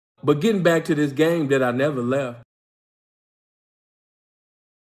But getting back to this game that I never left.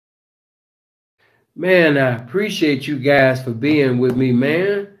 Man, I appreciate you guys for being with me,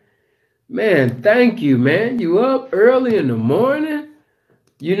 man. Man, thank you, man. You up early in the morning?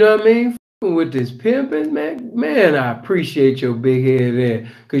 You know what I mean? With this pimping, man. Man, I appreciate your big head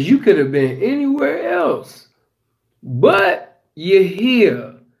there. Because you could have been anywhere else. But you're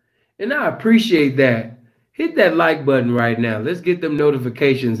here. And I appreciate that. Hit that like button right now. Let's get them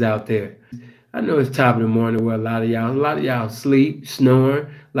notifications out there. I know it's top of the morning where a lot of y'all sleep, snoring.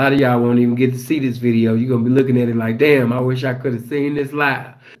 A lot of y'all won't even get to see this video. You're going to be looking at it like, damn, I wish I could have seen this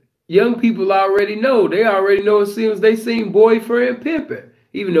live. Young people already know. They already know as soon as they seen boyfriend pimping.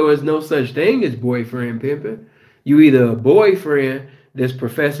 Even though there's no such thing as boyfriend pimping. You either a boyfriend that's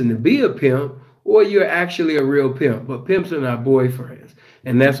professing to be a pimp or you're actually a real pimp. But pimps are not boyfriends.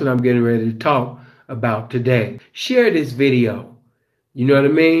 And that's what I'm getting ready to talk about today. Share this video. You know what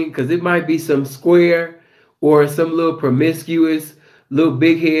I mean? Because it might be some square or some little promiscuous, little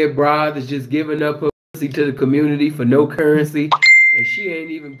big head broad that's just giving up her pussy to the community for no currency. And she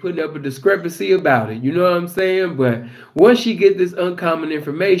ain't even putting up a discrepancy about it. You know what I'm saying? But once she get this uncommon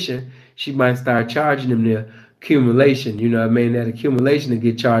information, she might start charging them the accumulation. You know what I mean? That accumulation to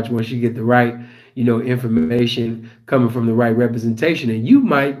get charged once you get the right, information coming from the right representation. And you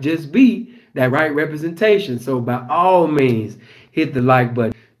might just be that right representation. So by all means, hit the like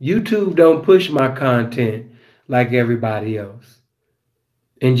button. YouTube don't push my content like everybody else.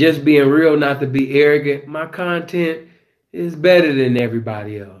 And just being real, not to be arrogant, my content is better than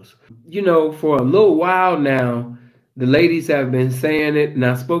everybody else. For a little while now, the ladies have been saying it, and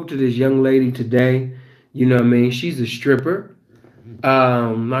I spoke to this young lady today. You know what I mean? She's a stripper.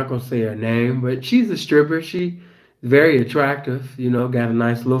 I'm not going to say her name, but she's a stripper. She's very attractive, got a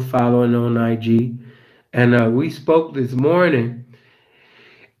nice little following on IG. And we spoke this morning,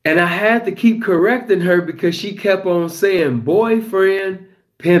 and I had to keep correcting her because she kept on saying boyfriend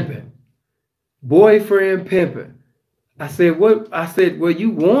pimping. Boyfriend pimping. I said, what? I said, well,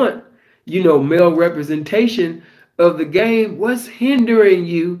 you want, male representation of the game. What's hindering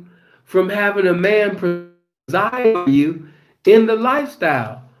you from having a man preside over you in the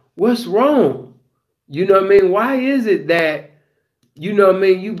lifestyle? What's wrong? You know what I mean? Why is it that,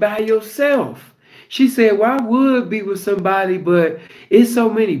 you by yourself? She said, well, I would be with somebody, but it's so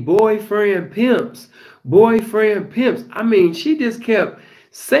many boyfriend pimps. Boyfriend pimps. I mean, she just kept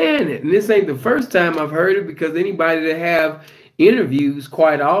saying it. And this ain't the first time I've heard it, because anybody that have interviews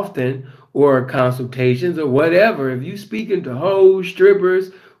quite often or consultations or whatever, if you speaking to hoes,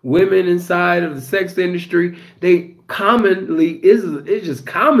 strippers, women inside of the sex industry, they commonly, it's just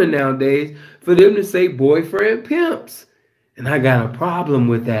common nowadays for them to say boyfriend pimps. And I got a problem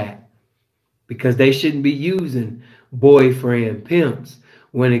with that, because they shouldn't be using boyfriend pimps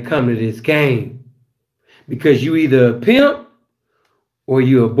when it comes to this game. Because you either a pimp or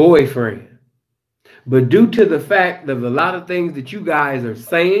you a boyfriend. But due to the fact of a lot of things that you guys are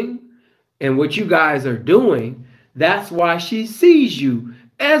saying and what you guys are doing, that's why she sees you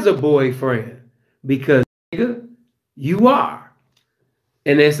as a boyfriend. Because nigga, you are.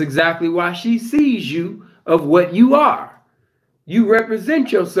 And that's exactly why she sees you of what you are. You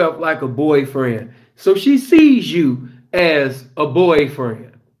represent yourself like a boyfriend. So she sees you as a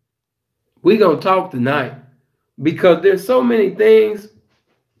boyfriend. We're going to talk tonight, because there's so many things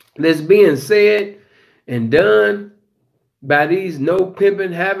that's being said and done by these no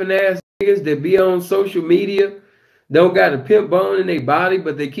pimping having ass niggas that be on social media, don't got a pimp bone in their body,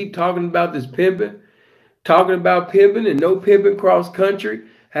 but they keep talking about this pimping, and no pimping cross country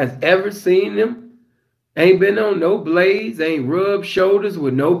has ever seen them. Ain't been on no blades, ain't rubbed shoulders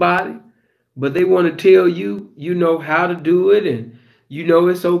with nobody, but they want to tell you, how to do it, and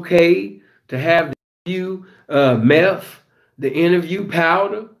it's okay to have the interview meth, the interview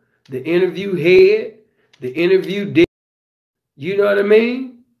powder, the interview head, the interview dick. You know what I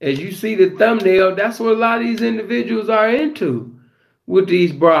mean? As you see the thumbnail, that's what a lot of these individuals are into with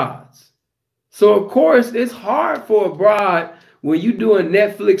these broads. So, of course, it's hard for a broad when you doing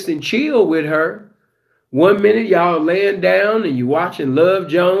Netflix and chill with her. 1 minute y'all laying down and you watching Love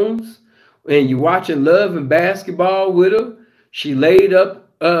Jones and you watching Love and Basketball with her. She laid up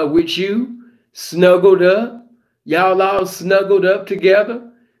with you, snuggled up. Y'all all snuggled up together.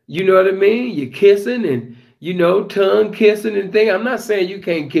 You know what I mean? You're kissing and, tongue kissing and thing. I'm not saying you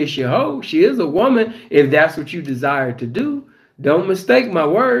can't kiss your hoe. She is a woman if that's what you desire to do. Don't mistake my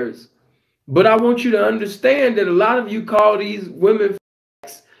words. But I want you to understand that a lot of you call these women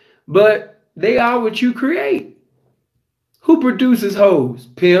facts, but they are what you create. Who produces hoes?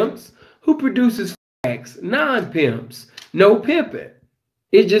 Pimps. Who produces facts? Non-pimps. No pimping.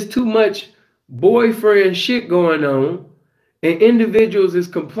 It's just too much boyfriend shit going on. And individuals is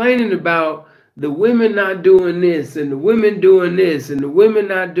complaining about the women not doing this and the women doing this and the women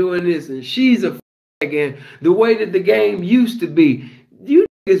not doing this. And she's a fag, and the way that the game used to be. You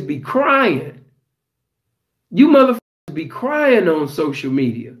niggas be crying. You motherfuckers be crying on social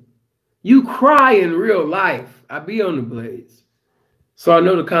media. You cry in real life. I be on the blades. So I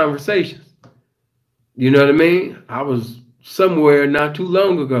know the conversations. You know what I mean? I was somewhere not too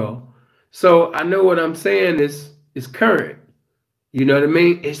long ago. So I know what I'm saying is current. You know what I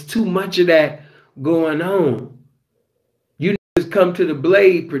mean? It's too much of that going on. You just come to the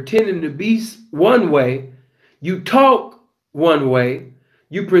blade pretending to be one way. You talk one way.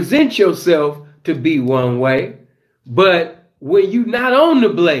 You present yourself to be one way. But when you not on the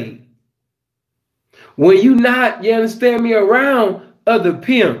blade, when you not, you understand me, around other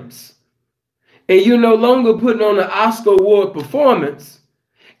pimps, and you're no longer putting on an Oscar Award performance,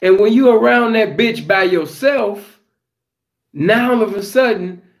 and when you're around that bitch by yourself, now all of a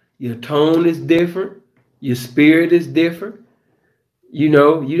sudden, your tone is different, your spirit is different. You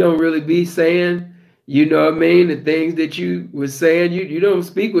know, you don't really be saying, you know what I mean, the things that you were saying. You don't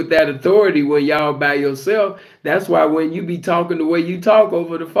speak with that authority when y'all by yourself. That's why when you be talking the way you talk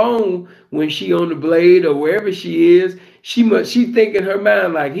over the phone, when she on the blade or wherever she is, she think in her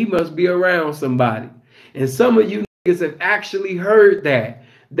mind like he must be around somebody. And some of you niggas have actually heard that.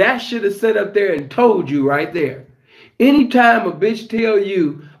 That should have sat up there and told you right there. Anytime a bitch tell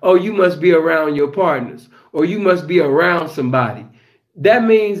you, oh, you must be around your partners or you must be around somebody, that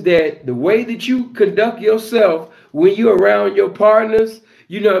means that the way that you conduct yourself when you're around your partners,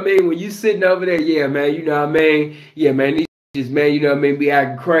 you know what I mean? When you sitting over there, yeah, man, you know what I mean? Yeah, man, these bitches, man, you know what I mean, be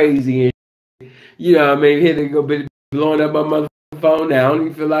acting crazy and shit. You know what I mean? Here they go, be blowing up my motherfucking phone now. I don't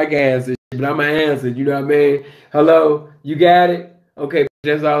even feel like answering, but I'm going to answer, you know what I mean? Hello, you got it? Okay,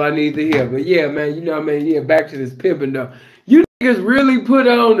 that's all I need to hear. But yeah, man, you know what I mean? Yeah, back to this pimping though. You niggas really put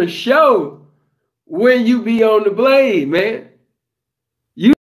on a show when you be on the blade, man.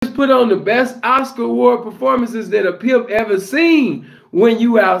 You just put on the best Oscar Award performances that a pimp ever seen when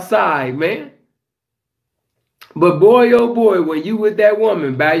you outside, man. But boy, oh boy, when you with that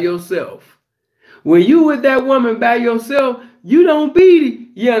woman by yourself, when you with that woman by yourself, you don't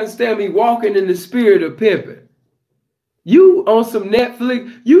be, you understand me, walking in the spirit of pimping. You on some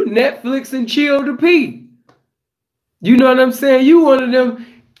Netflix, you Netflix and chill to pee. You know what I'm saying? You one of them,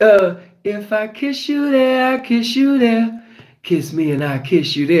 if I kiss you there, I kiss you there. Kiss me and I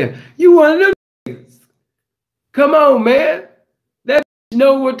kiss you there. You one of them niggas. Come on, man. That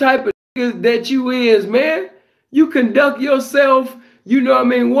know what type of niggas that you is, man. You conduct yourself, you know what I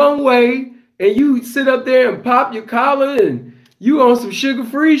mean, one way, and you sit up there and pop your collar and you on some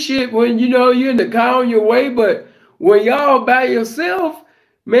sugar-free shit when, you know, you're in the car on your way. But when y'all by yourself,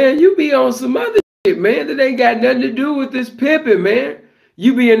 man, you be on some other shit, man, that ain't got nothing to do with this pimping, man.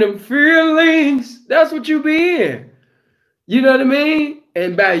 You be in them feelings. That's what you be in. You know what I mean?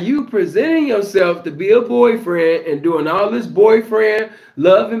 And by you presenting yourself to be a boyfriend and doing all this boyfriend,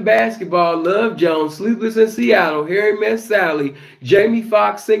 Love and Basketball, Love Jones, Sleepless in Seattle, Harry Met Sally, Jamie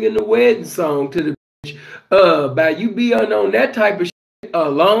Foxx singing the wedding song to the bitch, by you being on that type of shit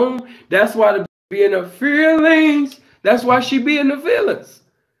alone, that's why the bitch be in her feelings. That's why she be in the feelings.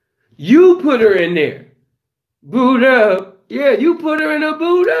 You put her in there. Boot up. Yeah, you put her in a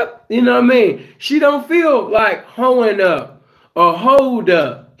boot up. You know what I mean? She don't feel like hoeing up or hold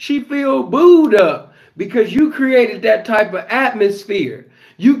up. She feel booed up because you created that type of atmosphere.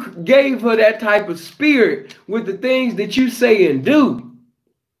 You gave her that type of spirit with the things that you say and do.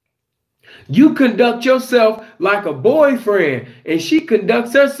 You conduct yourself like a boyfriend and she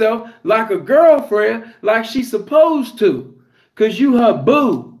conducts herself like a girlfriend like she's supposed to because you her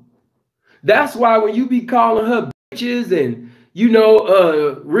boo. That's why when you be calling her bitches and, you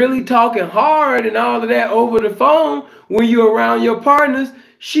know, really talking hard and all of that over the phone when you're around your partners,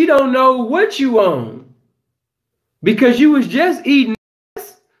 she don't know what you on. Because you was just eating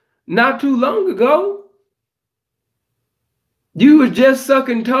not too long ago. You was just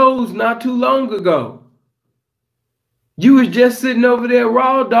sucking toes not too long ago. You was just sitting over there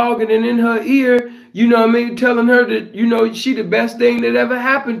raw dogging and in her ear, you know what I mean, telling her that, you know, she the best thing that ever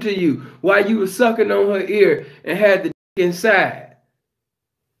happened to you while you was sucking on her ear and had the dick inside.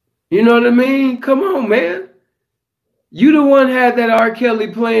 You know what I mean? Come on, man. You the one had that R. Kelly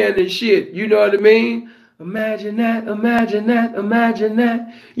playing and shit. You know what I mean? Imagine that, imagine that, imagine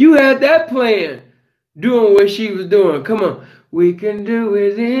that. You had that playing, doing what she was doing. Come on. We can do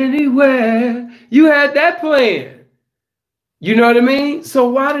it anywhere. You had that playing. You know what I mean? So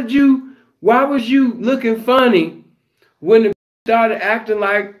why was you looking funny when the started acting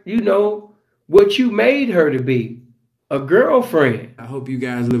like, you know, what you made her to be, a girlfriend. I hope you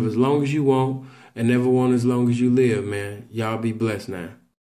guys live as long as you want and never want as long as you live, man. Y'all be blessed now.